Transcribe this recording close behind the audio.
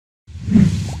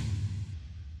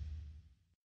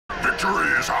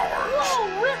Victory is ours!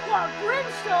 Whoa, Ricklock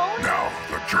Brimstone! Now,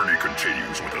 the journey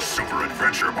continues with a silver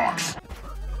adventure box.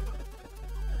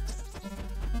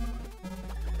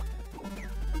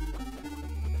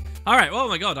 All right. Oh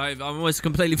my God, I almost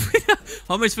completely,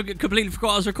 completely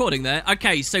forgot I was recording there.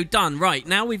 Okay, so done. Right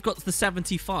now we've got to the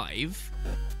 75.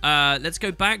 Let's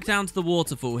go back down to the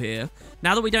waterfall here.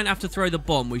 Now that we don't have to throw the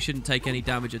bomb, we shouldn't take any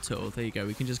damage at all. There you go.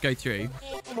 We can just go through.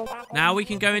 Now we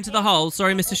can go into the hole.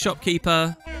 Sorry, Mr.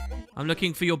 Shopkeeper. I'm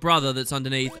looking for your brother that's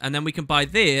underneath, and then we can buy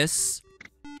this.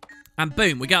 And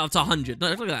boom, we get up to 100.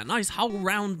 Look at that. Nice whole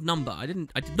round number. I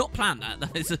did not plan that.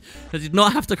 That did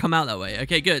not have to come out that way.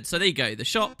 Okay, good. So there you go. The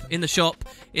shop, in the shop,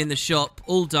 in the shop.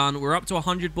 All done. We're up to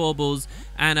 100 baubles.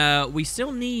 And we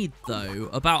still need, though,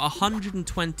 about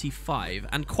 125.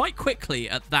 And quite quickly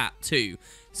at that, too.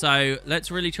 So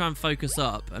let's really try and focus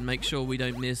up and make sure we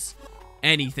don't miss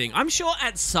anything. I'm sure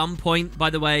at some point, by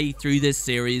the way, through this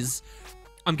series,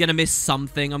 I'm going to miss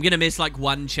something. I'm going to miss, like,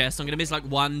 one chest. I'm going to miss, like,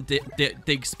 one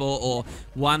dig spot or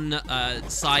one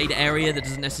side area that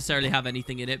doesn't necessarily have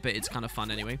anything in it, but it's kind of fun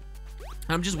anyway.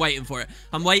 I'm just waiting for it.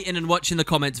 I'm waiting and watching the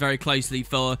comments very closely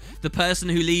for the person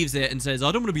who leaves it and says,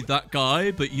 I don't want to be that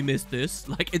guy, but you missed this.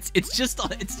 Like, it's just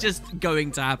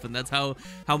going to happen. That's how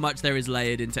much there is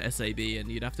layered into SAB,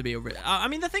 and you'd have to be I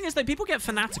mean, the thing is that people get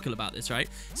fanatical about this, right?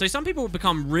 So some people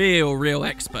become real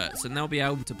experts, and they'll be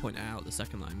able to point out the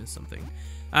second line missed something.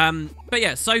 But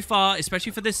yeah, so far,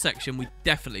 especially for this section, we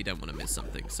definitely don't want to miss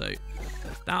something. So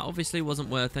that obviously wasn't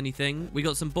worth anything. We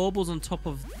got some baubles on top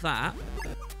of that,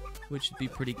 which would be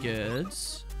pretty good.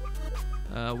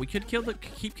 We could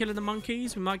keep killing the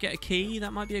monkeys. We might get a key.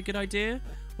 That might be a good idea.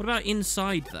 What about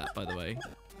inside that, by the way?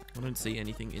 I don't see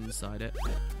anything inside it.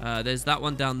 There's that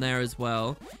one down there as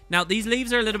well. Now, these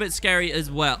leaves are a little bit scary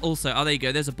as well. Also, oh, there you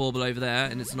go. There's a bauble over there,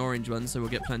 and it's an orange one, so we'll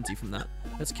get plenty from that.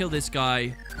 Let's kill this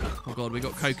guy. Oh, God, we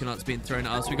got coconuts being thrown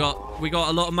at us. We got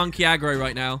a lot of monkey aggro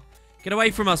right now. Get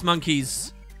away from us,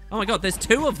 monkeys. Oh, my God, there's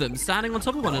two of them standing on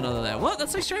top of one another there. What?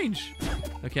 That's so strange.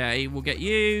 Okay, we'll get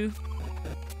you.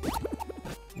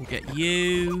 We'll get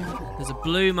you. There's a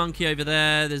blue monkey over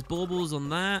there. There's baubles on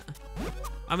that.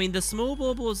 I mean, the small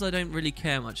baubles I don't really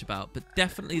care much about, but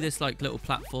definitely this, like, little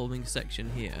platforming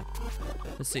section here.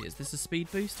 Let's see, is this a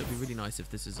speed boost? It'd be really nice if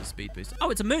this is a speed boost. Oh,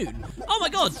 it's a moon. Oh, my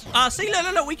God. See,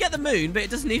 look, we get the moon, but it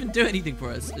doesn't even do anything for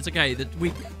us. It's okay that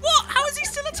we... What? How is he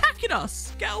still attacking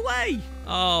us? Get away.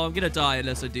 Oh, I'm going to die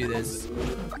unless I do this.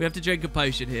 We have to drink a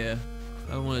potion here.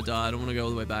 I don't want to die. I don't want to go all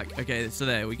the way back. Okay, so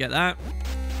there, we get that.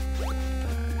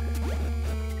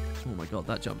 Oh my God,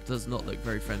 that jump does not look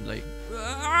very friendly.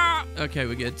 Okay,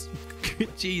 we're good.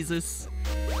 Jesus.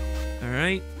 All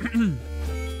right.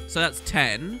 So that's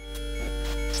 10.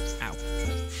 Ow.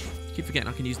 Keep forgetting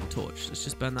I can use the torch. Let's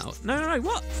just burn that up. No,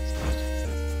 what?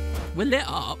 We're lit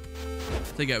up.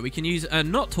 There you go. We can use a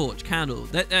not torch, candle.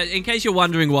 In case you're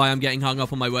wondering why I'm getting hung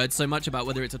up on my words so much about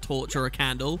whether it's a torch or a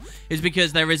candle, is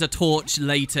because there is a torch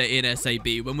later in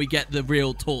SAB. When we get the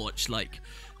real torch, like...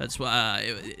 That's what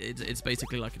it's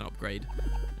basically like an upgrade.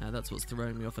 That's what's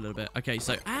throwing me off a little bit. Okay,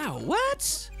 so ow,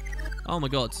 what? Oh my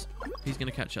God, he's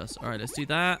gonna catch us. All right, let's do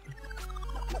that.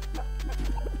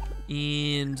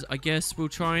 And I guess we'll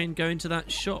try and go into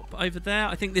that shop over there.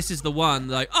 I think this is the one.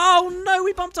 Like, oh no,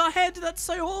 we bumped our head. That's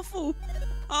so awful.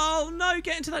 Oh no,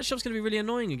 getting to that shop's gonna be really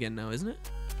annoying again now, isn't it?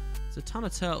 There's a ton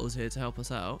of turtles here to help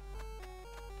us out.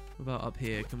 What about up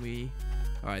here? Can we?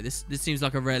 All right, this seems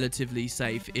like a relatively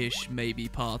safe-ish, maybe,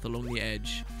 path along the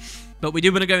edge. But we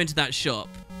do want to go into that shop.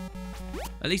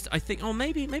 At least, I think... Oh,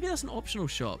 maybe that's an optional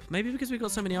shop. Maybe because we've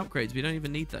got so many upgrades, we don't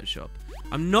even need that shop.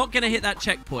 I'm not going to hit that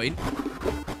checkpoint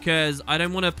because I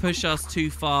don't want to push us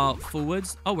too far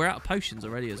forwards. Oh, we're out of potions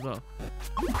already as well.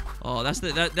 Oh, that's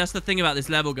the thing about this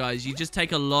level, guys. You just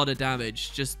take a lot of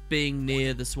damage just being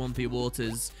near the swampy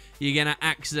waters. You're going to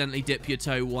accidentally dip your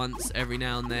toe once every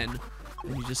now and then.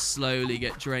 And you just slowly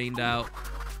get drained out.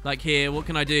 Like here, what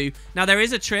can I do? Now, there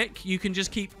is a trick. You can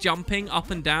just keep jumping up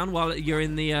and down while you're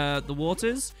in the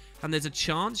waters. And there's a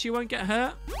chance you won't get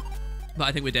hurt. But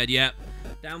I think we're dead, yeah.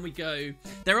 Down we go.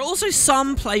 There are also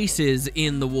some places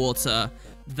in the water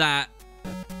that,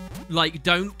 like,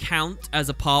 don't count as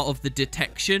a part of the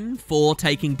detection for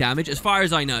taking damage, as far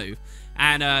as I know.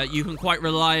 And you can quite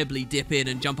reliably dip in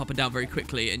and jump up and down very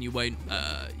quickly, and you won't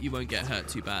get hurt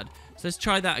too bad. So let's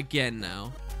try that again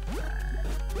now.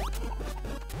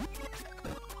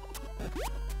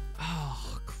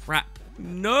 Oh, crap.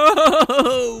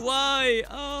 No! Why?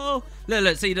 Oh.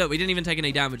 Look, see, look, we didn't even take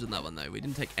any damage on that one, though. We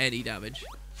didn't take any damage.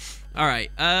 All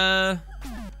right,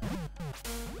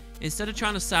 instead of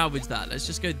trying to salvage that, let's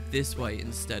just go this way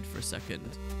instead for a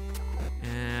second.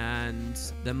 And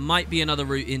there might be another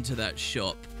route into that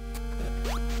shop.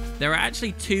 There are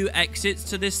actually 2 exits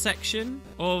to this section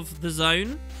of the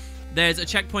zone. There's a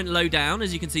checkpoint low down,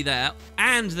 as you can see there,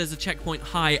 and there's a checkpoint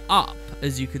high up,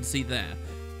 as you can see there.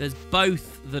 There's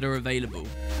both that are available.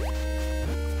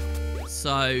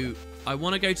 So I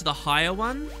want to go to the higher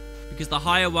one, because the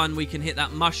higher one we can hit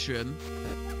that mushroom.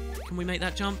 Can we make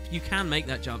that jump? You can make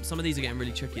that jump. Some of these are getting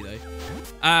really tricky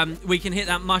though. We can hit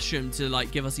that mushroom to like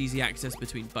give us easy access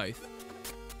between both.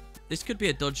 This could be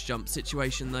a dodge jump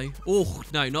situation though. Oh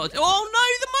no, not. Oh no,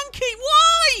 the monkey!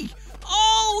 Why?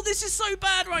 Oh, this is so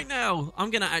bad right now. I'm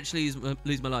gonna actually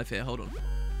lose my life here. Hold on.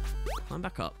 Climb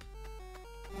back up.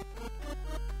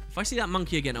 If I see that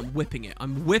monkey again, I'm whipping it.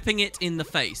 I'm whipping it in the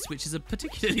face, which is a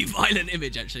particularly violent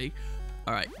image, actually.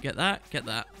 All right, get that, get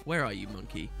that. Where are you,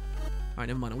 monkey? All right,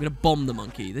 never mind. I'm going to bomb the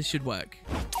monkey. This should work.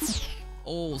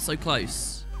 Oh, so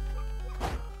close.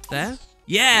 There?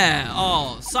 Yeah!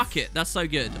 Oh, suck it. That's so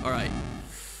good. All right.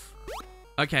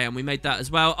 Okay, and we made that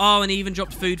as well. Oh, and he even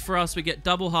dropped food for us. We get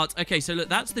double hearts. Okay, so look,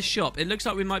 that's the shop. It looks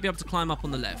like we might be able to climb up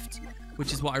on the left,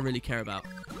 which is what I really care about.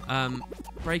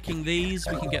 Breaking these,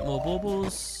 we can get more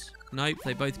baubles. Nope,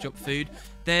 they both drop food.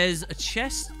 There's a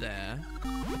chest there,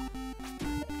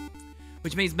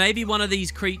 which means maybe one of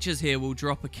these creatures here will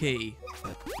drop a key,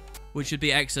 which would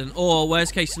be excellent. Or,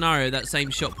 worst case scenario, that same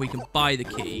shop we can buy the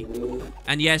key.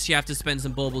 And yes, you have to spend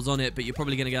some baubles on it, but you're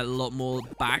probably going to get a lot more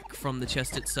back from the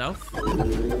chest itself.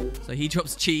 So he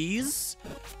drops cheese.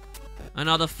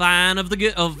 Another fan of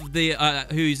the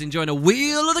who's enjoying a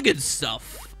wheel of the good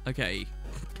stuff. Okay.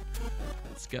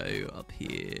 Let's go up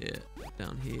here,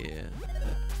 down here.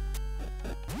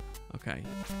 Okay.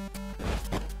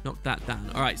 Knock that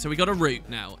down. All right, so we got a route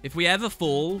now. If we ever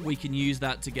fall, we can use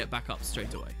that to get back up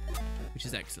straight away, which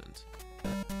is excellent.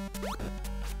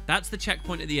 That's the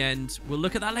checkpoint at the end. We'll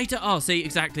look at that later. Oh, see,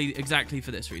 exactly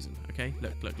for this reason. Okay,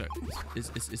 look.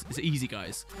 It's easy,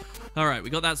 guys. All right, we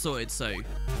got that sorted. So,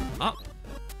 up.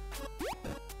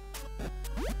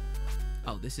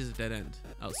 Oh, this is a dead end.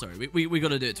 Oh, sorry. We got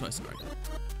to do it twice. Sorry.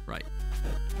 Right.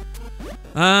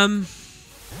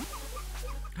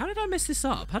 How did I mess this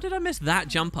up? How did I mess that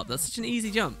jump up? That's such an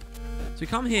easy jump. So we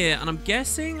come here, and I'm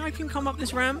guessing I can come up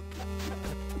this ramp.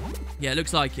 Yeah, it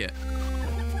looks like it.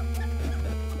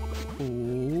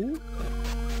 Ooh.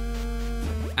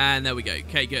 And there we go.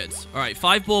 Okay, good. All right,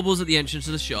 5 baubles at the entrance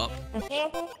to the shop.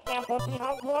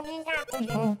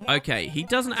 Okay, he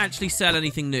doesn't actually sell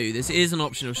anything new. This is an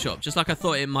optional shop, just like I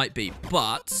thought it might be.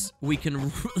 But we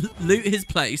can loot his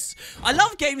place. I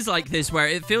love games like this where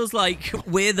it feels like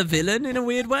we're the villain in a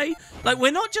weird way. Like,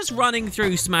 we're not just running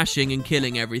through smashing and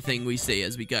killing everything we see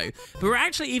as we go, but we're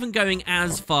actually even going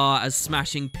as far as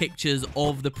smashing pictures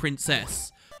of the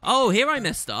princess. Oh, here I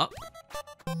messed up.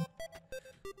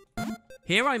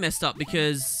 Here I messed up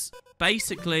because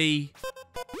basically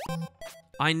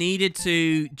I needed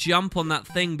to jump on that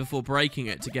thing before breaking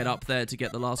it to get up there to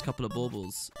get the last couple of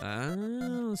baubles.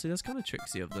 Oh, see, that's kind of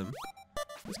tricksy of them.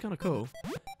 That's kind of cool.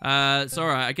 It's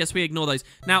alright. I guess we ignore those.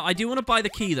 Now, I do want to buy the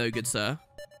key, though, good sir.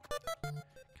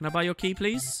 Can I buy your key,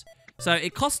 please? So,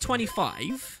 it costs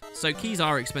 25. So, keys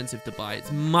are expensive to buy.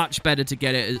 It's much better to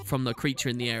get it from the creature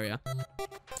in the area.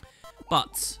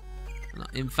 But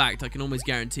in fact, I can almost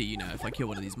guarantee, you know, if I kill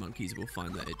one of these monkeys, we'll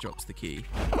find that it drops the key.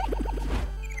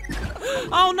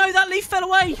 Oh, no, that leaf fell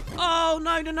away. Oh,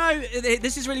 no.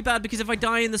 This is really bad because if I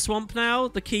die in the swamp now,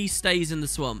 the key stays in the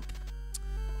swamp.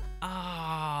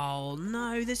 Oh,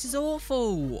 no, this is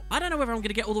awful. I don't know whether I'm going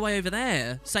to get all the way over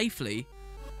there safely.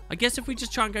 I guess if we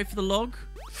just try and go for the log.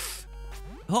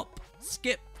 Hop,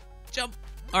 skip, jump.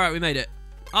 All right, we made it.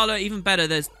 Oh, look, even better.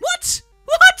 There's... What?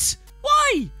 What?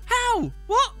 Why? How?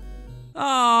 What?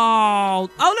 Oh,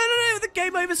 no, the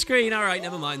game over screen. All right,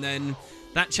 never mind then.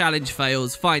 That challenge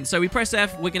fails. Fine, so we press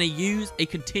F. We're going to use a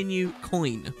continue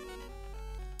coin.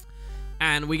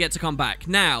 And we get to come back.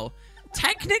 Now,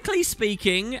 technically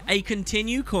speaking, a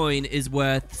continue coin is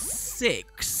worth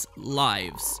 6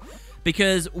 lives.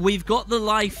 Because we've got the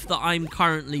life that I'm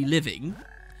currently living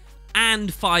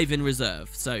and 5 in reserve.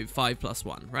 So 5 plus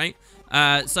 1, right?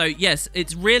 So yes,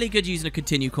 it's really good using a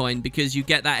continue coin because you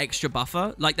get that extra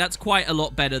buffer. Like, that's quite a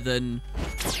lot better than...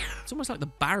 It's almost like the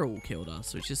barrel killed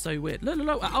us, which is so weird. Look.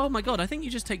 Oh my god, I think you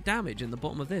just take damage in the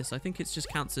bottom of this. I think it just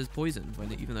counts as poison,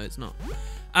 even though it's not.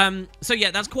 So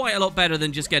yeah, that's quite a lot better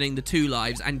than just getting the 2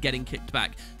 lives and getting kicked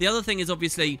back. The other thing is,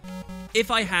 obviously, if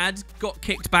I had got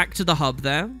kicked back to the hub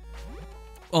there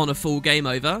on a full game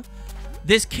over,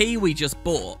 this key we just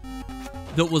bought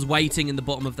that was waiting in the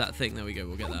bottom of that thing. There we go.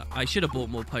 We'll get that. I should have bought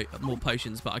more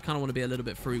potions, but I kind of want to be a little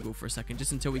bit frugal for a second,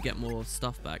 just until we get more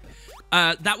stuff back.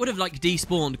 That would have, like,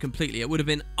 despawned completely. It would have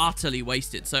been utterly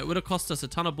wasted. So it would have cost us a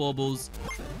ton of baubles,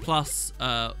 plus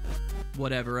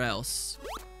whatever else.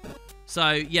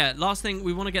 So, yeah, last thing,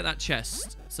 we want to get that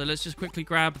chest. So let's just quickly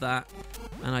grab that.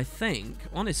 And I think,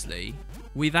 honestly,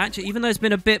 we've actually, even though it's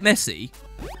been a bit messy,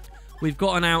 we've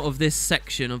gotten out of this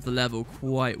section of the level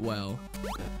quite well.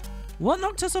 What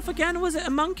knocked us off again? Was it a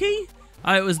monkey?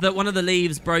 Oh, it was that one of the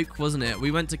leaves broke, wasn't it?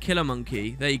 We went to kill a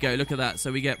monkey. There you go. Look at that.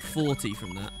 So we get 40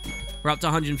 from that. We're up to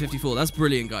 154. That's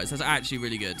brilliant, guys. That's actually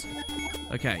really good.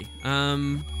 Okay.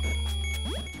 Now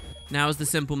is the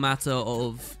simple matter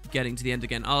of getting to the end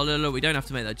again. Oh, no, we don't have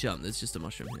to make that jump. There's just a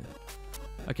mushroom here.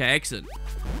 Okay, excellent.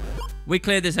 We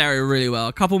cleared this area really well.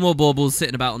 A couple more baubles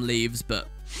sitting about on leaves, but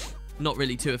not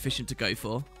really too efficient to go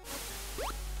for.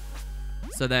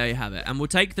 So there you have it. And we'll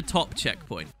take the top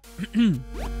checkpoint.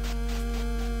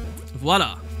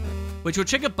 Voila. Which will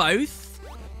trigger both.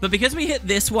 But because we hit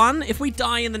this one, if we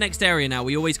die in the next area now,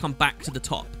 we always come back to the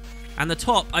top. And the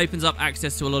top opens up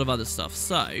access to a lot of other stuff.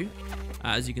 So,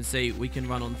 as you can see, we can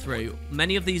run on through.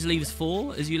 Many of these leaves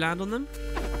fall as you land on them.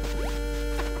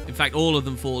 In fact, all of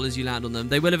them fall as you land on them.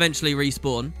 They will eventually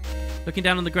respawn. Looking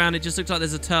down on the ground, it just looks like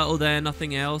there's a turtle there.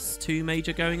 Nothing else too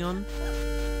major going on.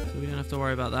 So we don't have to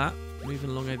worry about that.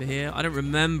 Moving along over here. I don't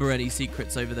remember any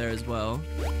secrets over there as well.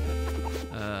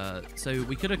 So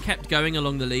we could have kept going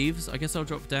along the leaves. I guess I'll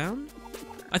drop down.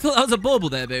 I thought that was a bauble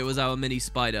there, but it was our mini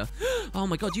spider. Oh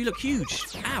my god, you look huge.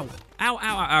 Ow. Ow, ow,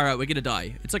 ow. All right, we're going to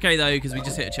die. It's okay, though, because we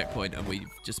just hit a checkpoint and we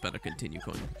just spent a continue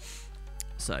coin.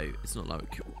 So it's not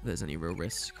like there's any real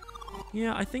risk.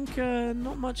 Yeah, I think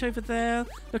not much over there.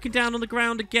 Looking down on the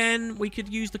ground again, we could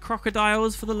use the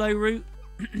crocodiles for the low route.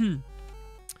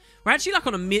 We're actually like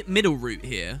on a middle route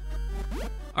here.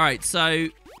 All right, so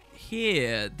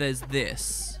here there's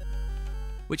this,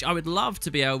 which I would love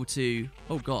to be able to...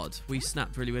 Oh, God, we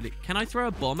snapped really, really... Can I throw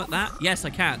a bomb at that? Yes,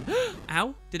 I can.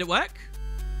 Ow, did it work?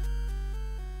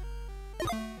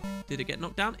 Did it get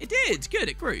knocked down? It did. Good,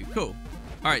 it grew. Cool.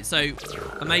 All right, so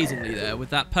amazingly there, with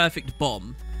that perfect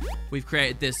bomb, we've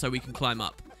created this so we can climb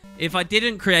up. If I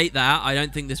didn't create that, I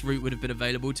don't think this route would have been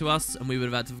available to us, and we would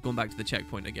have had to have gone back to the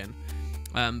checkpoint again.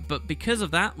 But because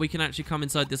of that, we can actually come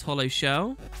inside this hollow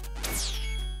shell.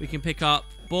 We can pick up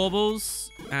baubles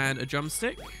and a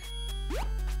drumstick.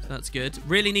 So that's good.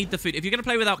 Really need the food. If you're going to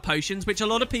play without potions, which a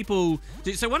lot of people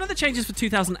do. So one of the changes for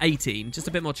 2018, just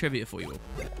a bit more trivia for you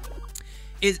all,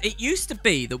 is it used to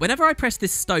be that whenever I press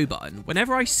this stow button,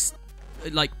 whenever I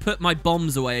like put my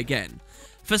bombs away again,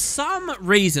 for some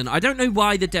reason, I don't know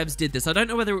why the devs did this. I don't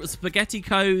know whether it was spaghetti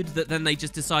code that then they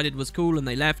just decided was cool and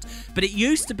they left. But it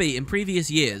used to be in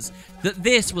previous years that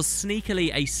this was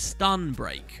sneakily a stun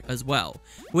break as well.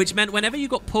 Which meant whenever you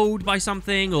got pulled by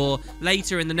something, or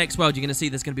later in the next world, you're going to see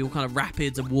there's going to be all kind of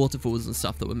rapids and waterfalls and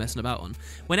stuff that we're messing about on.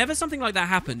 Whenever something like that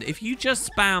happened, if you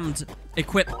just spammed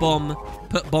equip bomb,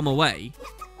 put bomb away,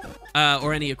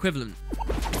 or any equivalent,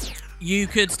 you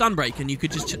could stun break and you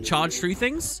could just charge through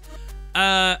things.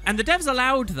 And the devs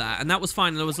allowed that, and that was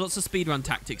fine. There was lots of speedrun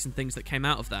tactics and things that came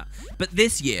out of that. But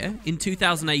this year, in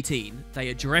 2018, they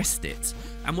addressed it.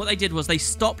 And what they did was they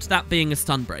stopped that being a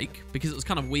stun break, because it was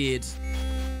kind of weird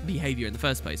behavior in the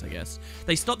first place, I guess.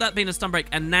 They stopped that being a stun break,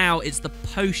 and now it's the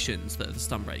potions that are the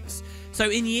stun breaks. So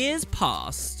in years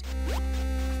past,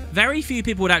 very few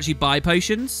people would actually buy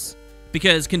potions,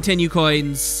 because continue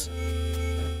coins,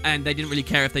 and they didn't really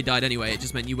care if they died anyway. It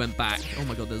just meant you went back. Oh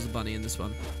my god, there's a bunny in this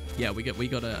one. Yeah, we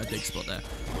got a big spot there.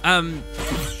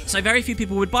 So very few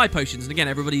people would buy potions, and again,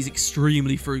 everybody's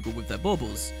extremely frugal with their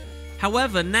baubles.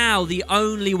 However, now the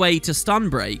only way to stun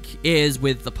break is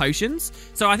with the potions.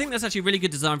 So I think that's actually really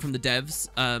good design from the devs.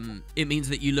 It means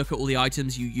that you look at all the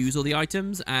items, you use all the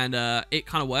items, and it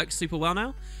kind of works super well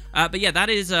now. But yeah,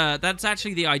 that's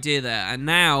actually the idea there. And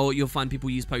now you'll find people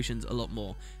use potions a lot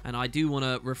more. And I do want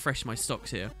to refresh my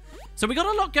stocks here. So we got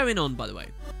a lot going on, by the way.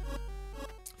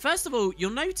 First of all,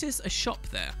 you'll notice a shop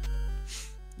there.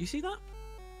 You see that?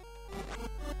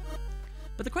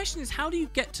 But the question is, how do you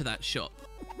get to that shop?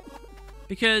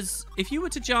 Because if you were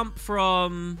to jump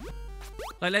from,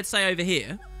 like, let's say over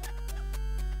here,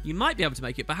 you might be able to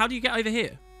make it, but how do you get over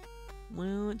here?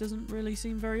 Well, it doesn't really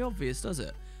seem very obvious, does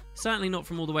it? Certainly not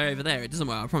from all the way over there. It doesn't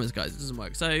work, I promise, guys, it doesn't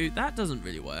work. So that doesn't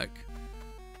really work.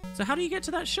 So how do you get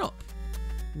to that shop?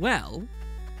 Well,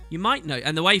 you might know,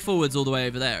 and the way forward's all the way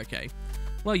over there, okay.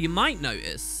 Well, you might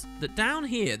notice that down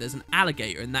here, there's an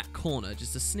alligator in that corner,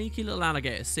 just a sneaky little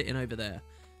alligator sitting over there.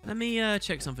 Let me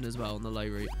check something as well on the low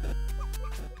route.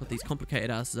 Got these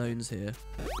complicated ass zones here.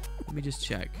 Let me just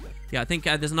check. Yeah, I think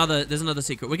there's another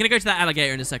secret. We're gonna go to that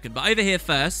alligator in a second, but over here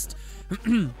first,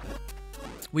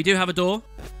 we do have a door.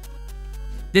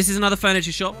 This is another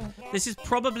furniture shop. This is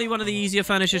probably one of the easier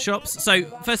furniture shops. So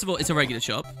first of all, it's a regular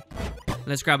shop.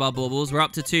 Let's grab our baubles. We're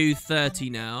up to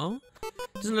 230 now.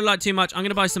 Doesn't look like too much. I'm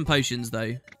gonna buy some potions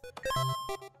though.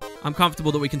 I'm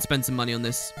comfortable that we can spend some money on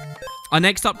this. Our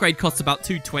next upgrade costs about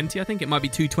 220, I think. It might be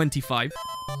 225.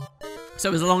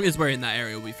 So as long as we're in that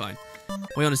area, we'll be fine.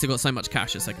 We honestly got so much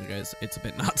cash a second ago. It's a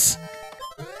bit nuts.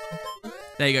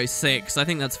 There you go, 6. I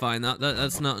think that's fine.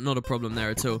 That's not a problem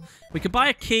there at all. We could buy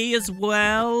a key as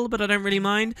well, but I don't really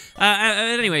mind.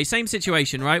 Anyway, same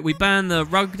situation, right? We burn the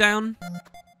rug down.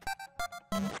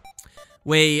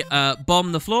 We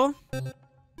bomb the floor.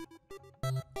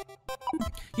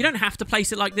 You don't have to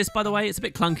place it like this, by the way. It's a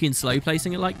bit clunky and slow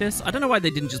placing it like this. I don't know why they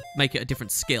didn't just make it a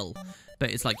different skill. But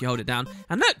it's like you hold it down.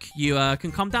 And look, you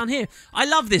can come down here. I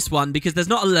love this one because there's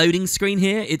not a loading screen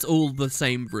here. It's all the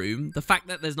same room. The fact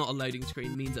that there's not a loading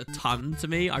screen means a ton to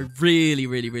me. I really,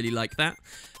 really, really like that.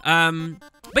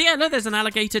 But yeah, look, there's an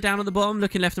alligator down at the bottom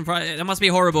looking left and right. It must be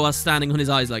horrible us standing on his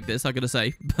eyes like this, I gotta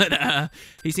say. But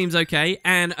he seems okay.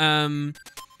 And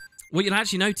what you'll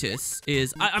actually notice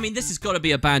is, I mean, this has got to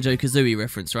be a Banjo-Kazooie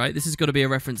reference, right? This has got to be a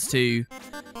reference to,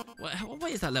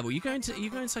 what is that level? You go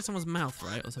inside someone's mouth,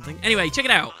 right, or something? Anyway, check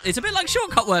it out. It's a bit like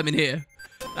Shortcut Worm in here.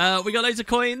 We got loads of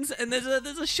coins, and there's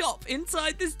a shop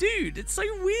inside this dude. It's so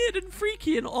weird and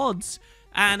freaky and odd.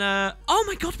 And oh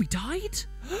my god, we died.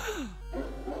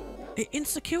 It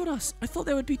insta-killed us. I thought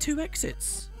there would be 2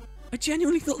 exits. I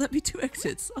genuinely thought there'd be 2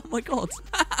 exits. Oh my god.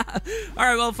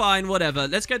 Alright, well, fine, whatever.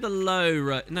 Let's go the low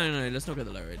road. No, let's not go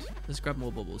the low road. Let's grab more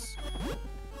bubbles.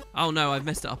 Oh no, I've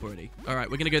messed it up already.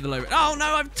 Alright, we're gonna go the low road. Oh no,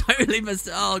 I've totally messed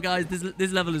it. Oh guys,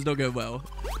 this level is not going well.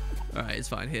 Alright, it's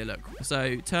fine. Here, look.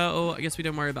 So, turtle, I guess we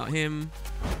don't worry about him.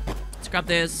 Let's grab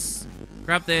this.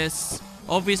 Grab this.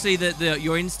 Obviously,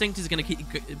 your instinct is going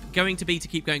to be to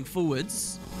keep going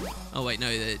forwards. Oh wait,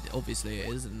 no, obviously it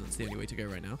is, and that's the only way to go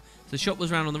right now. So the shop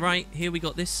was round on the right. Here we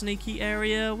got this sneaky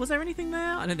area. Was there anything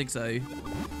there? I don't think so.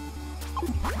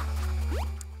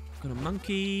 Got a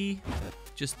monkey.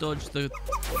 Just dodged the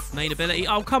main ability.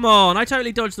 Oh, come on. I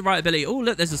totally dodged the right ability. Oh,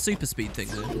 look, there's a super speed thing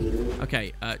there.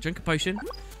 Okay, drink a potion.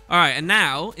 All right, and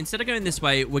now, instead of going this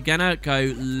way, we're going to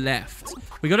go left.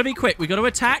 We got to be quick. We got to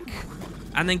attack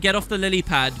and then get off the lily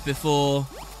pad before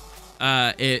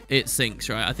it sinks,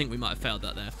 right? I think we might have failed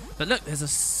that there. But look, there's a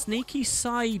sneaky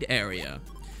side area.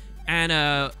 And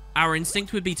our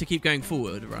instinct would be to keep going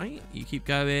forward, right? You keep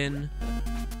going.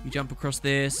 You jump across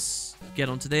this. Get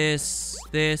onto this.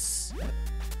 This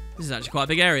is actually quite a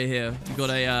big area here. You've got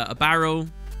a barrel.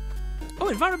 Oh,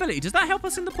 invulnerability. Does that help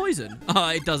us in the poison? Oh,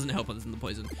 it doesn't help us in the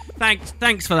poison.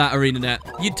 Thanks for that, ArenaNet.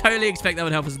 You'd totally expect that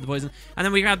would help us in the poison. And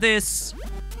then we grab this.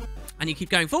 And you keep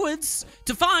going forwards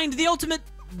to find the ultimate...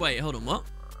 Wait, hold on, what?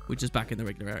 We're just back in the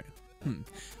regular area.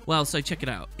 Well, so check it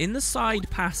out. In the side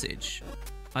passage,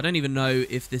 I don't even know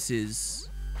if this is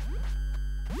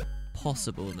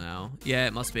possible now. Yeah,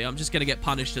 it must be. I'm just going to get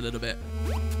punished a little bit.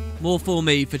 More for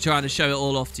me for trying to show it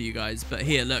all off to you guys. But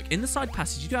here, look. In the side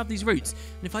passage, you do have these roots.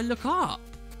 And if I look up...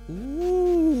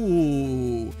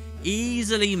 Ooh.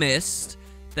 Easily missed.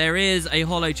 There is a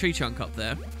hollow tree trunk up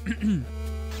there.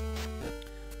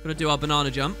 Gonna do our banana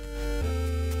jump.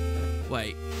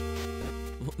 Wait.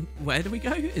 Where do we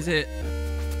go? Is it...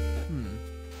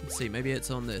 Let's see. Maybe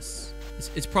it's on this.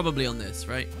 It's probably on this,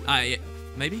 right? Yeah.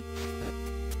 Maybe?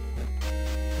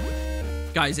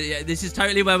 Guys, this is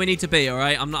totally where we need to be, all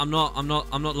right? I'm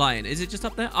not lying. Is it just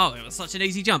up there? Oh, it was such an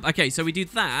easy jump. Okay, so we do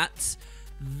that.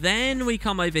 Then we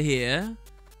come over here.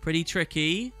 Pretty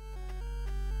tricky.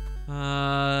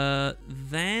 Then...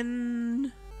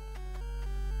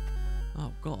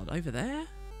 Oh, God. Over there?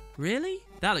 Really?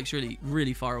 That looks really,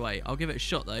 really far away. I'll give it a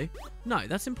shot, though. No,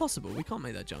 that's impossible. We can't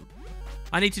make that jump.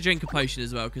 I need to drink a potion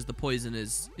as well, because the poison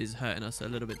is hurting us a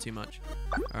little bit too much.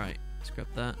 All right. Let's grab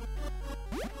that.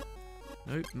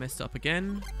 Nope. Messed up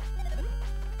again.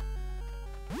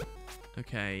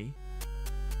 Okay.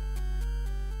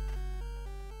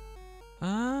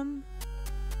 Oh,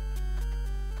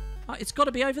 it's got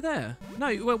to be over there.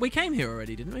 No, well, we came here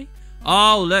already, didn't we?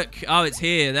 Oh, look. Oh, it's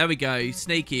here. There we go.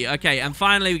 Sneaky. Okay, and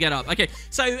finally we get up. Okay,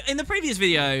 so in the previous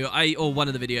video, or one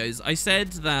of the videos, I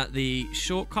said that the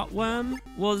shortcut worm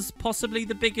was possibly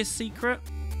the biggest secret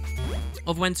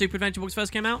of when Super Adventure Books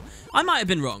first came out. I might have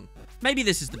been wrong. Maybe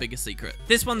this is the biggest secret.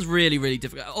 This one's really, really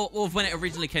difficult. Or of when it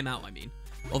originally came out, I mean.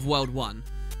 Of World 1.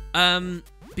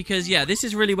 because, yeah, this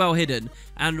is really well hidden.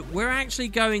 And we're actually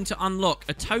going to unlock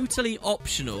a totally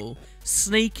optional,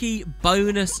 sneaky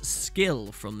bonus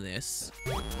skill from this.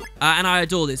 And I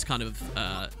adore this kind of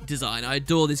design. I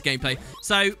adore this gameplay.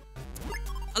 So,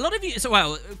 a lot of you,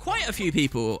 quite a few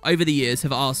people over the years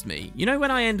have asked me, you know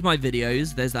when I end my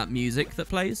videos, there's that music that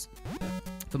plays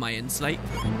for my end slate?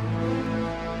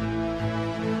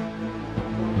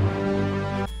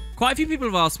 Quite a few people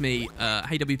have asked me,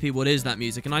 hey WP, what is that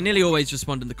music? And I nearly always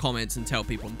respond in the comments and tell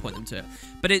people and point them to it.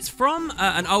 But it's from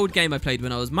an old game I played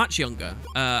when I was much younger,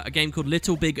 a game called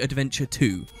Little Big Adventure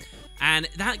 2. And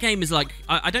that game is like,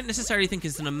 I don't necessarily think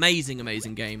it's an amazing,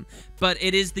 amazing game, but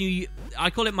it is I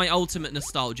call it my ultimate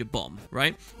nostalgia bomb,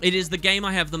 right? It is the game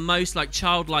I have the most like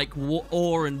childlike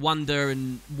awe and wonder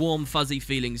and warm, fuzzy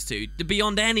feelings to,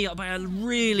 beyond any, by a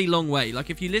really long way. Like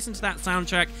if you listen to that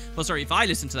soundtrack, if I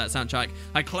listen to that soundtrack,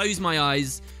 I close my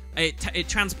eyes, it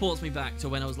transports me back to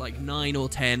when I was like 9 or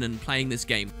 10 and playing this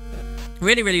game.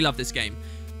 Really, really love this game.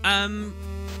 And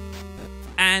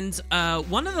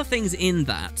one of the things in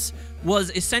that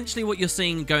was essentially what you're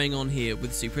seeing going on here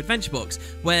with Super Adventure Box,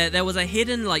 where there was a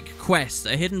hidden like quest,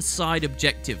 a hidden side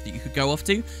objective that you could go off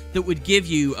to that would give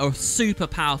you a super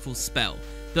powerful spell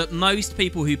that most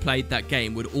people who played that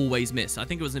game would always miss. I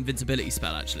think it was an invincibility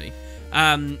spell, actually.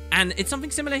 And it's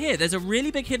something similar here. There's a really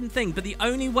big hidden thing, but the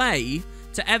only way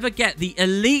to ever get the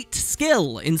elite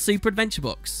skill in Super Adventure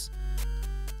Box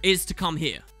is to come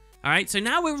here. All right, so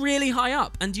now we're really high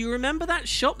up. And do you remember that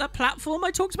shop, that platform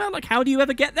I talked about? Like, how do you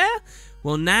ever get there?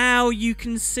 Well, now you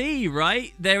can see,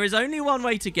 right? There is only one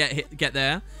way to get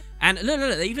there. And look,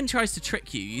 it even tries to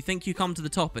trick you. You think you come to the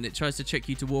top, and it tries to trick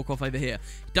you to walk off over here.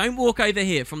 Don't walk over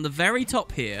here. From the very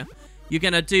top here, you're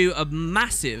going to do a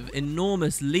massive,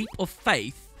 enormous leap of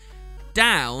faith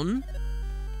down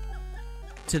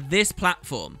to this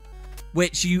platform,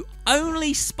 which you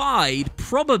only spied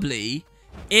probably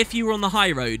if you were on the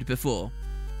high road before.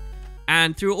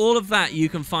 And through all of that, you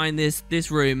can find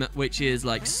this room, which is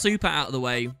like super out of the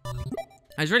way. And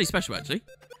it's really special, actually.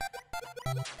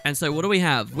 And so what do we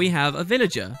have? We have a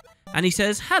villager. And he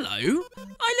says, hello,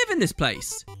 I live in this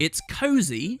place. It's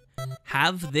cozy.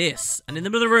 Have this. And in the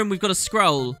middle of the room, we've got a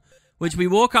scroll, which we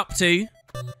walk up to.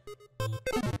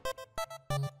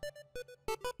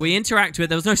 We interact with.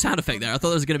 There was no sound effect there. I thought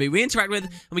there was going to be. We interact with,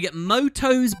 and we get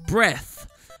Moto's breath.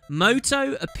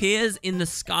 Moto appears in the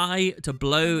sky to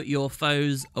blow your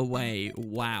foes away.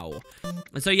 Wow.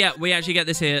 And so, yeah, we actually get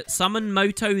this here. Summon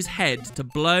Moto's head to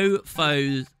blow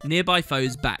nearby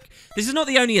foes back. This is not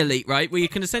the only elite, right? Where you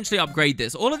can essentially upgrade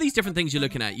this. All of these different things you're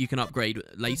looking at, you can upgrade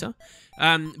later.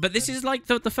 But this is like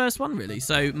the first one, really.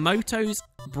 So, Moto's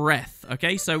breath.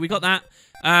 Okay, so we got that.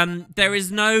 There is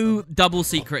no double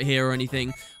secret here or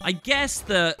anything. I guess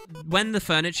that when the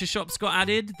furniture shops got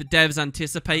added, the devs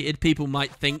anticipated people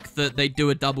might think that they'd do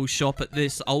a double shop at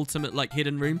this ultimate, like,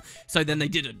 hidden room. So then they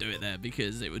didn't do it there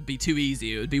because it would be too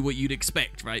easy. It would be what you'd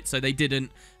expect, right? So they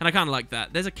didn't. And I kind of like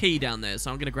that. There's a key down there,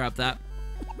 so I'm going to grab that.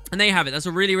 And there you have it. That's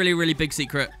a really, really, really big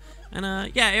secret.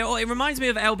 And, yeah, it reminds me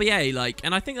of LBA, like,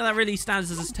 and I think that really stands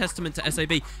as a testament to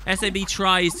SAB. SAB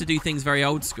tries to do things very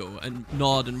old school and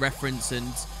nod and reference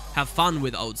and have fun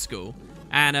with old school.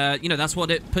 And, you know, that's what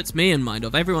it puts me in mind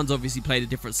of. Everyone's obviously played a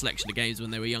different selection of games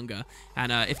when they were younger. And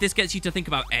if this gets you to think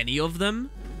about any of them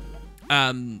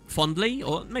fondly,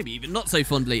 or maybe even not so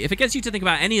fondly, if it gets you to think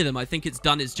about any of them, I think it's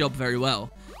done its job very well.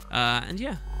 And,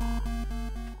 yeah,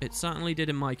 it certainly did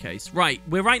in my case. Right,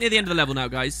 we're right near the end of the level now,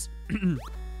 guys.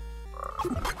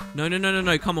 No, no, no, no,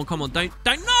 no. Come on, come on. Don't,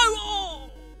 no! Oh!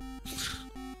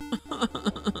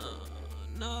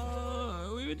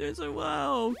 No, we were doing so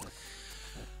well.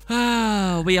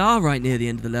 Ah, we are right near the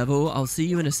end of the level. I'll see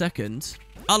you in a second.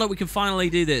 Oh, look, we can finally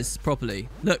do this properly.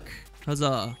 Look,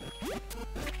 huzzah.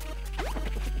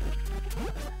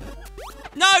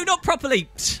 No, not properly.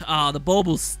 Ah, the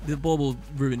bauble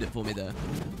ruined it for me there.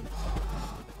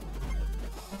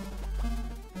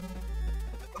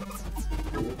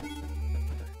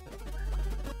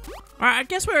 Alright, I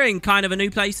guess we're in kind of a new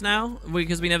place now,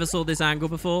 because we never saw this angle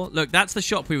before. Look, that's the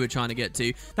shop we were trying to get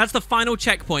to. That's the final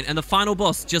checkpoint and the final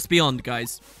boss just beyond,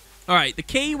 guys. Alright, the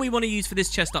key we want to use for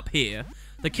this chest up here.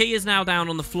 The key is now down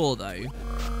on the floor, though.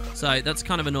 So, that's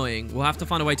kind of annoying. We'll have to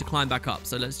find a way to climb back up.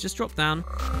 So, let's just drop down.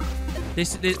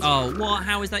 This oh, what?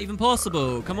 How is that even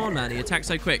possible? Come on, man. He attacks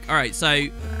so quick. Alright, so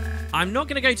I'm not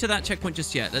going to go to that checkpoint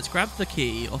just yet. Let's grab the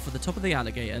key off of the top of the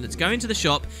alligator. Let's go into the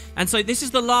shop. And so this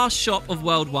is the last shop of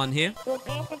World 1 here.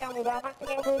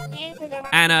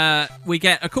 And we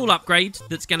get a cool upgrade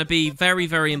that's going to be very,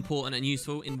 very important and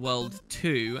useful in World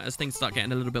 2 as things start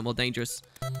getting a little bit more dangerous.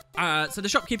 So the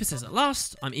shopkeeper says, at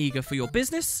last, I'm eager for your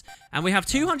business. And we have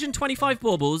 225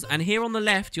 baubles. And here on the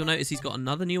left, you'll notice he's got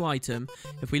another new item.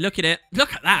 If we look at it,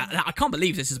 look at that. I can't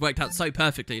believe this has worked out so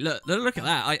perfectly. Look at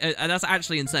that. That's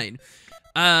actually insane.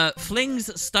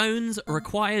 Flings stones,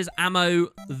 requires ammo,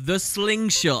 the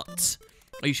slingshot.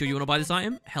 Are you sure you want to buy this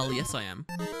item? Hell yes, I am.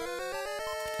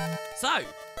 So,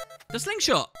 the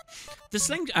slingshot.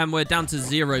 And we're down to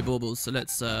 0 baubles, so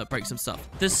let's break some stuff.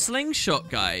 The slingshot,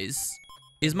 guys,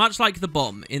 is much like the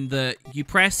bomb in that you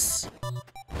press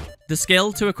the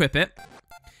skill to equip it,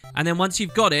 and then once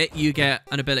you've got it, you get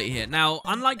an ability here. Now,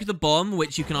 unlike the bomb,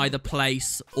 which you can either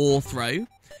place or throw,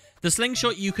 the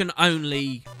slingshot you can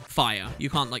only fire. You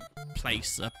can't, like,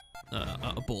 place a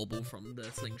bauble from the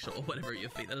slingshot or whatever at your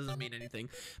feet. That doesn't mean anything.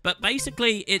 But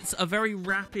basically, it's a very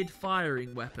rapid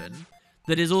firing weapon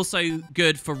that is also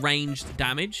good for ranged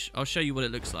damage. I'll show you what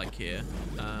it looks like here.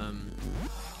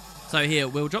 So here,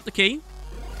 we'll drop the key,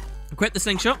 equip the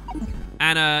slingshot,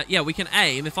 and yeah, we can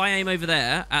aim. If I aim over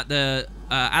there at the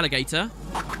alligator,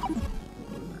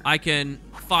 I can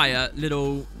fire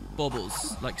little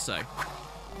baubles like so.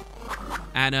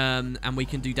 And we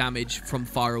can do damage from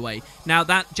far away. Now,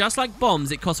 that, just like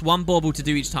bombs, it costs 1 bauble to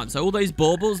do each time. So all those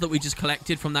baubles that we just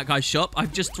collected from that guy's shop,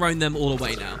 I've just thrown them all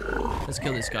away now. Let's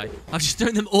kill this guy. I've just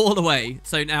thrown them all away.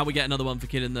 So now we get another one for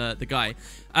killing the guy.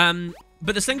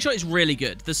 But the slingshot is really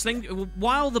good.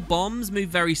 While the bombs move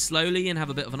very slowly and have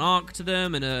a bit of an arc to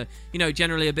them and, you know,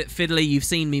 generally a bit fiddly, you've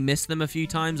seen me miss them a few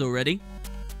times already.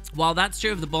 While that's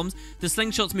true of the bombs, the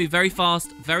slingshots move very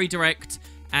fast, very direct,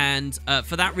 and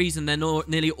for that reason, they're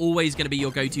nearly always going to be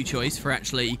your go-to choice for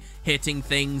actually hitting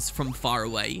things from far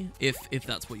away, if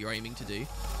that's what you're aiming to do.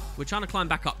 We're trying to climb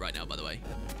back up right now, by the way.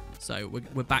 So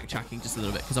we're backtracking just a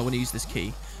little bit because I want to use this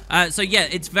key. So yeah,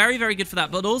 it's very, very good for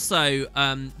that. But also,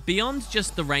 beyond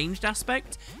just the ranged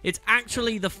aspect, it's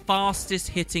actually the fastest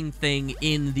hitting thing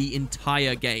in the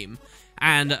entire game.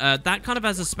 And that kind of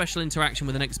has a special interaction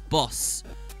with the next boss,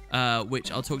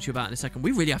 which I'll talk to you about in a second.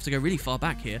 We really have to go really far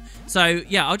back here. So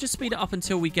yeah, I'll just speed it up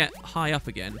until we get high up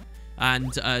again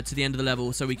and to the end of the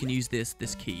level so we can use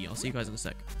this key. I'll see you guys in a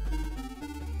sec.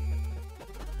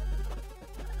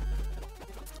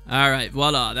 Alright,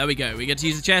 voila, there we go. We get to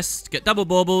use the chest, get double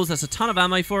baubles. That's a ton of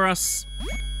ammo for us.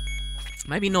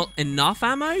 Maybe not enough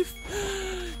ammo?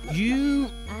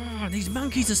 These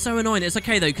monkeys are so annoying. It's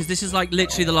okay, though, because this is, like,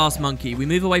 literally the last monkey. We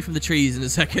move away from the trees in a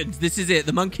second. This is it.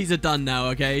 The monkeys are done now,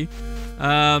 okay?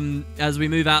 As we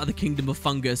move out of the kingdom of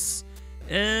fungus.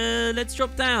 Let's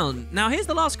drop down. Now, here's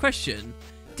the last question.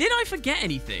 Did I forget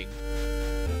anything?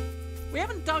 We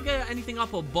haven't dug anything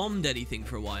up or bombed anything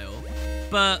for a while.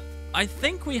 But I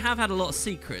think we have had a lot of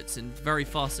secrets in very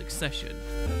fast succession.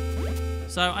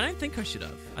 So I don't think I should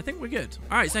have. I think we're good.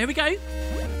 All right, so here we go.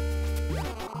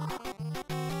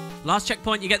 Last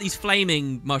checkpoint, you get these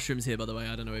flaming mushrooms here, by the way.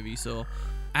 I don't know if you saw.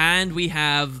 And we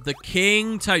have the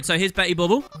King Toad. So here's Betty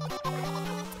Bauble.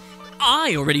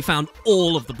 I already found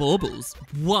all of the baubles.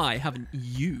 Why haven't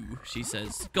you? She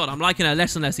says. God, I'm liking her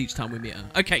less and less each time we meet her.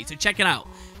 Okay, so check it out.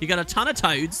 You got a ton of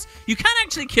toads. You can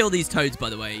actually kill these toads, by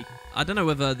the way. I don't know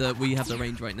whether we have the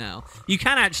range right now. You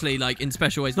can actually, like, in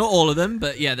special ways. Not all of them,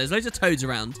 but yeah, there's loads of toads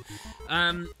around.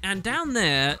 And down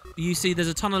there, you see there's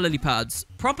a ton of lily pads.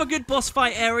 Proper good boss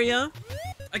fight area.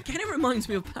 Again, it reminds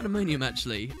me of Pandemonium,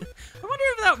 actually. I wonder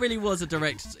if that really was a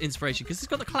direct inspiration, because it's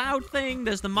got the cloud thing,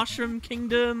 there's the Mushroom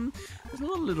Kingdom, there's a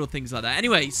lot of little things like that.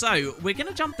 Anyway, so we're going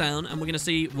to jump down, and we're going to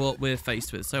see what we're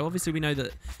faced with. So obviously we know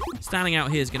that standing out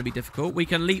here is going to be difficult. We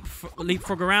can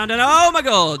leapfrog around, and oh my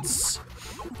gods!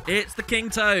 It's the King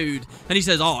Toad. And he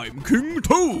says, I'm King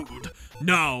Toad.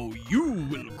 Now you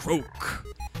will croak.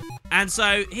 And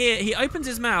so here, he opens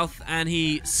his mouth, and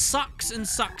he sucks and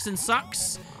sucks and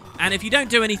sucks. And if you don't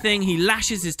do anything, he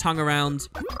lashes his tongue around,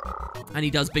 and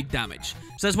he does big damage.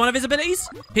 So that's one of his abilities.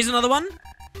 Here's another one.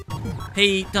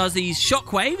 He does these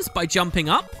shockwaves by jumping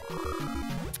up.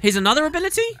 Here's another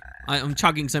ability. I'm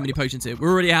chugging so many potions here.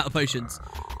 We're already out of potions.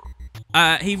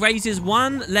 He raises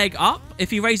one leg up.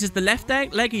 If he raises the left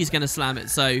leg, he's going to slam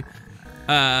it. So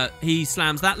he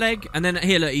slams that leg. And then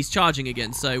here, look, he's charging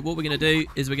again. So what we're going to do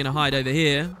is we're going to hide over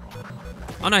here.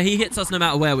 Oh, no, he hits us no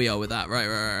matter where we are with that.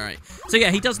 Right. So, yeah,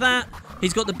 he does that.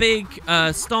 He's got the big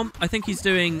stomp. I think he's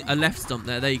doing a left stomp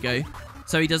there. There you go.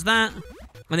 So he does that.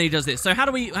 And then he does this. So how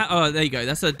do we... Oh, there you go.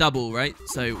 That's a double, right?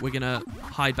 So we're going to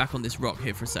hide back on this rock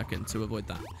here for a second to avoid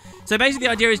that. So basically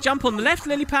the idea is jump on the left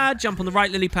lily pad, jump on the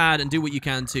right lily pad, and do what you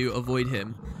can to avoid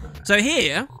him. So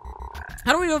here...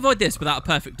 How do we avoid this without a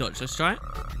perfect dodge? Let's try it.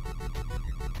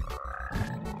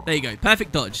 There you go.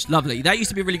 Perfect dodge. Lovely. That used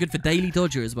to be really good for daily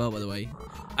dodger as well, by the way.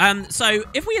 So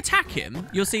if we attack him,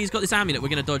 you'll see he's got this amulet. We're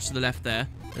going to dodge to the left there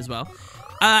as well.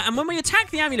 And when we attack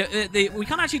the amulet, we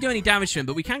can't actually do any damage to him,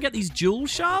 but we can get these jewel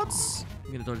shards.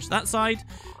 I'm going to dodge to that side.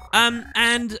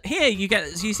 And here you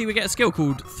see we get a skill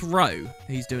called throw.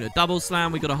 He's doing a double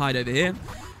slam. We've got to hide over here.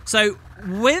 So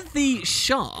with the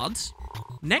shard,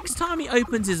 next time he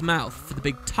opens his mouth for the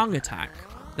big tongue attack,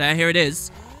 here it is.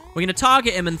 We're going to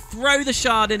target him and throw the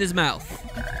shard in his mouth.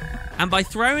 And by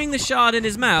throwing the shard in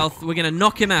his mouth, we're going to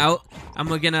knock him out, and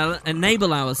we're going to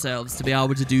enable ourselves to be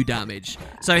able to do damage.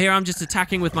 So here I'm just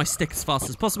attacking with my stick as fast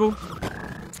as possible,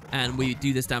 and we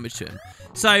do this damage to him.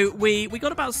 So we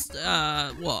got about,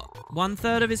 what,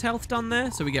 1/3 of his health done there.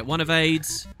 So we get 1 evade.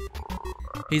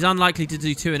 He's unlikely to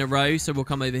do 2 in a row, so we'll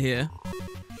come over here.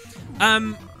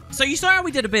 So you saw how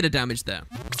we did a bit of damage there.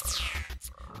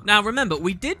 Now, remember,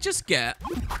 we did just get...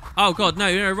 Oh, God,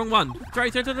 no, wrong one. Throw.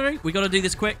 We got to do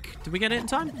this quick. Did we get it in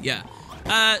time? Yeah.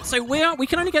 So we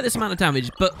can only get this amount of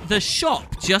damage, but the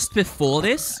shop just before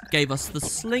this gave us the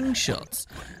slingshots.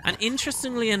 And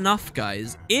interestingly enough,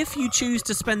 guys, if you choose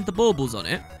to spend the baubles on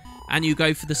it, and you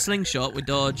go for the slingshot with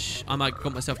dodge... I might have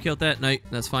got myself killed there. No,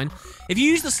 that's fine. If you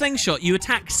use the slingshot, you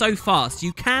attack so fast,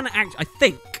 you can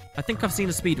actually... I think I've seen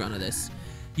a speedrun of this.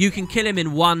 You can kill him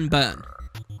in 1 burn,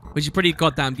 which is pretty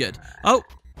goddamn good. Oh,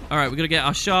 all right, we're going to get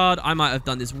our shard. I might have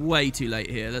done this way too late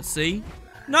here. Let's see.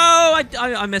 No,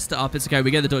 I messed it up. It's okay. We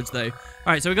get the dodge, though. All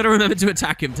right, so we've got to remember to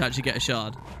attack him to actually get a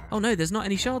shard. Oh, no, there's not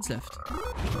any shards left.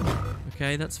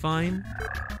 Okay, that's fine.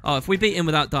 Oh, if we beat him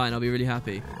without dying, I'll be really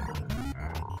happy.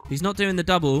 He's not doing the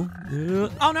double.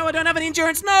 Oh, no, I don't have any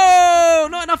endurance. No,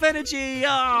 not enough energy.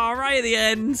 Oh, right at the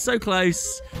end. So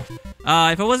close.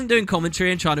 If I wasn't doing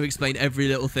commentary and trying to explain every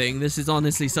little thing, this is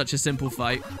honestly such a simple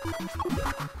fight.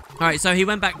 All right, so he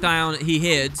went back down. He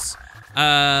hid.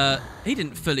 He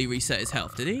didn't fully reset his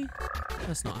health, did he?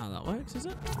 That's not how that works, is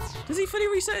it? Does he fully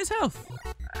reset his health?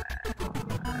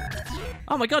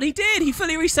 Oh my God, he did. He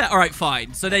fully reset. All right,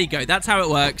 fine. So there you go. That's how it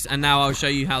works. And now I'll show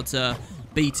you how to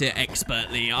beat it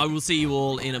expertly. I will see you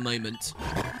all in a moment.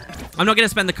 I'm not going to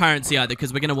spend the currency either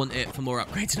because we're going to want it for more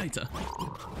upgrades later.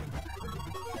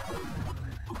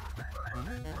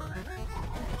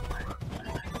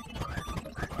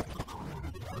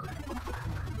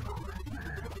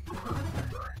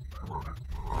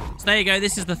 So there you go.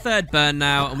 This is the 3rd burn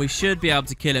now, and we should be able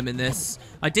to kill him in this.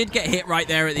 I did get hit right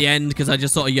there at the end because I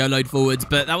just sort of YOLO'd forwards,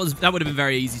 but that would have been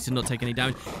very easy to not take any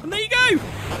damage. And there you go.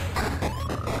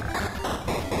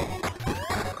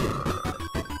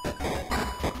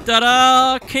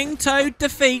 Ta-da! King Toad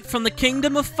defeat from the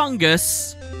Kingdom of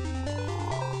Fungus.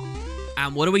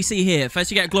 And what do we see here?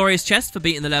 First, you get a glorious chest for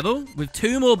beating the level with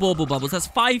 2 more bauble bubbles. That's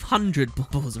 500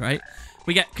 bubbles, right?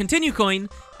 We get continue coin,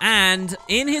 and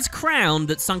in his crown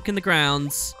that's sunk in the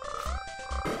grounds,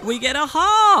 we get a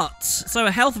heart. So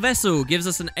a health vessel gives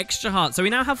us an extra heart. So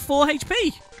we now have 4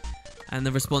 HP. And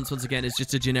the response, once again, is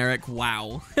just a generic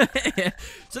wow.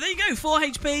 So there you go, 4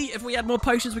 HP. If we had more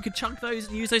potions, we could chunk those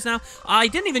and use those now. I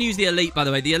didn't even use the elite, by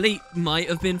the way. The elite might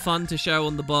have been fun to show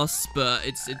on the boss, but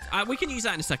we can use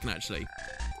that in a second, actually.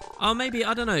 Oh, maybe,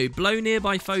 I don't know, blow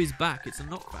nearby foes back. It's a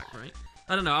knockback, right?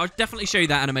 I don't know. I'll definitely show you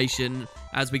that animation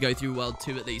as we go through World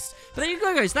 2 at least. But there you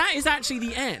go, guys. That is actually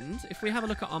the end, if we have a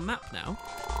look at our map now,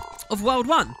 of World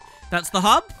 1. That's the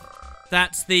hub.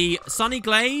 That's the Sunny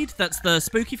Glade. That's the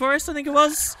Spooky Forest, I think it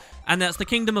was. And that's the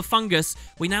Kingdom of Fungus.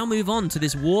 We now move on to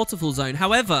this waterfall zone.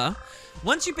 However,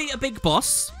 once you beat a big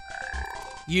boss,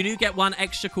 you do get one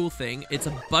extra cool thing. It's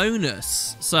a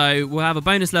bonus. So we'll have a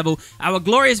bonus level. Our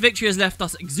glorious victory has left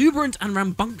us exuberant and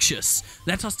rambunctious.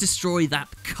 Let us destroy that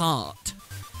cart.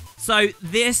 So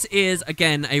this is,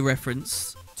 again, a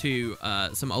reference to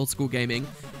some old school gaming.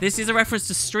 This is a reference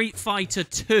to Street Fighter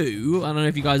 2. I don't know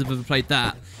if you guys have ever played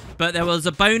that. But there was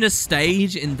a bonus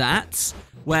stage in that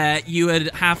where you would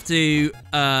have to,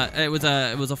 it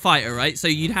was a fighter, right? So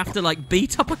you'd have to, like,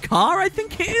 beat up a car, I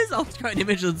think it is. I'll try an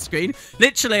image on the screen.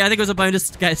 Literally, I think it was a bonus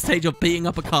stage of beating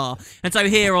up a car. And so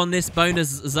here on this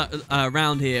bonus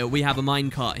round here, we have a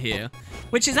minecart here,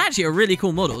 which is actually a really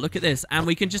cool model. Look at this. And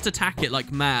we can just attack it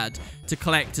like mad to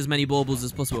collect as many baubles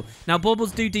as possible. Now,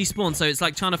 baubles do despawn, so it's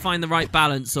like trying to find the right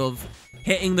balance of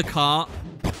hitting the cart.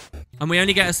 And we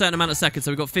only get a certain amount of seconds,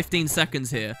 so we've got 15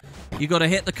 seconds here. You've got to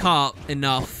hit the cart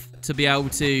enough to be able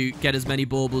to get as many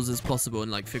baubles as possible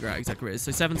and like figure out exactly where it is.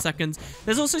 So 7 seconds.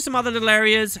 There's also some other little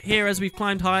areas here as we've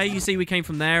climbed higher. You see we came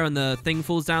from there and the thing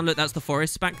falls down. Look, that's the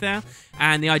forest back there.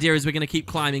 And the idea is we're going to keep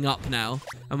climbing up now.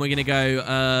 And we're going to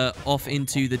go off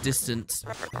into the distance.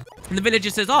 And the villager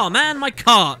says, oh man, my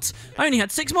cart. I only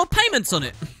had 6 more payments on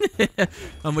it.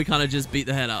 And we kind of just beat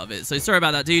the hell out of it. So sorry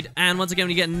about that, dude. And once again,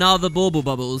 we get another bauble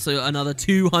bubble. So another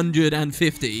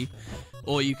 250.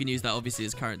 Or you can use that, obviously,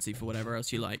 as currency for whatever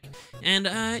else you like. And,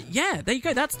 yeah, there you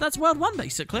go. That's World 1,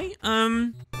 basically.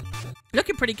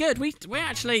 Looking pretty good. We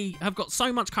actually have got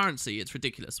so much currency, it's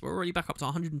ridiculous. We're already back up to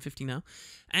 150 now.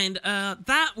 And,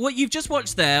 what you've just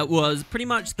watched there was pretty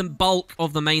much the bulk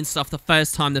of the main stuff the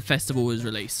first time the festival was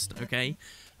released, okay?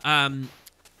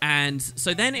 And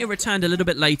so then it returned a little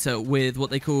bit later with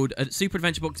what they called a Super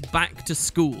Adventure Box Back to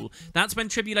School. That's when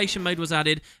Tribulation Mode was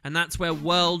added, and that's where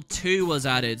World 2 was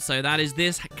added. So that is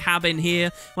this cabin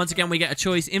here. Once again, we get a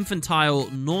choice, Infantile,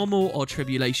 Normal, or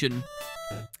Tribulation.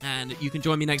 And you can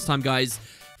join me next time, guys,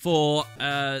 for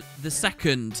the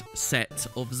second set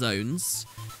of zones.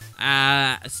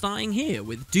 Starting here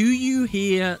with Do You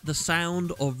Hear the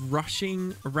Sound of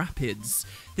Rushing Rapids?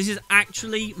 This is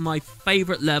actually my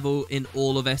favorite level in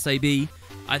all of SAB.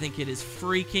 I think it is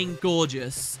freaking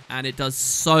gorgeous, and it does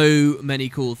so many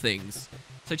cool things.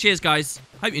 So cheers, guys.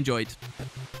 Hope you enjoyed.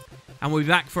 And we'll be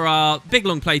back for our big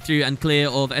long playthrough and clear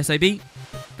of SAB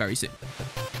very soon.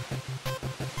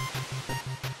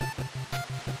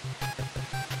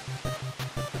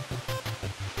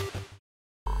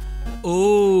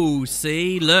 Oh,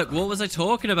 see, look, what was I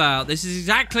talking about? This is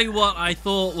exactly what I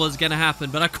thought was going to happen,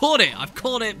 but I caught it. I've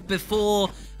caught it before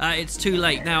it's too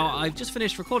late. Now, I've just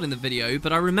finished recording the video,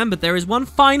 but I remembered there is one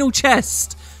final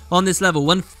chest on this level.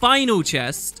 One final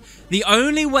chest. The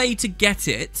only way to get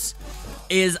it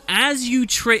is as you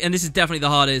and this is definitely the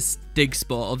hardest dig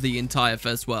spot of the entire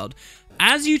first world.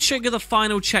 As you trigger the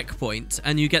final checkpoint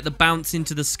and you get the bounce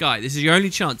into the sky, this is your only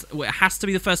chance. It has to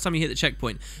be the first time you hit the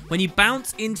checkpoint. When you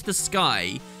bounce into the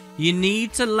sky, you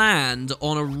need to land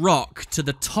on a rock to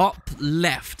the top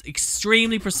left.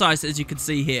 Extremely precise, as you can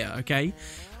see here, okay?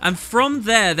 And from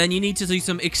there, then you need to do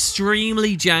some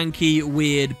extremely janky,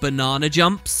 weird banana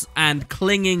jumps and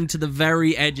clinging to the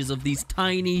very edges of these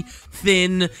tiny,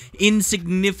 thin,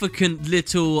 insignificant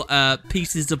little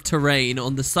pieces of terrain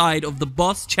on the side of the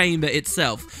boss chamber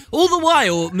itself. All the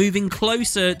while moving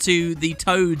closer to the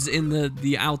toads in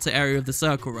the outer area of the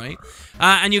circle, right?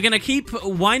 And you're going to keep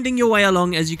winding your way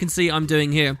along, as you can see I'm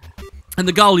doing here. And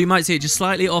the goal, you might see it just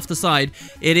slightly off the side,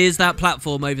 it is that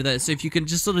platform over there. So if you can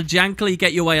just sort of jankily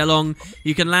get your way along,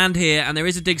 you can land here, and there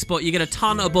is a dig spot. You get a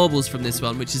ton of baubles from this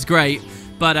one, which is great.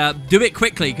 But do it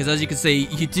quickly, because as you can see,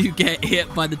 you do get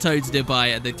hit by the toads nearby,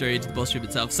 and they throw you into the boss room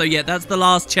itself. So yeah, that's the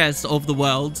last chest of the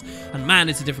world. And man,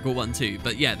 it's a difficult one too.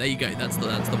 But yeah, there you go. That's the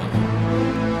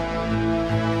one.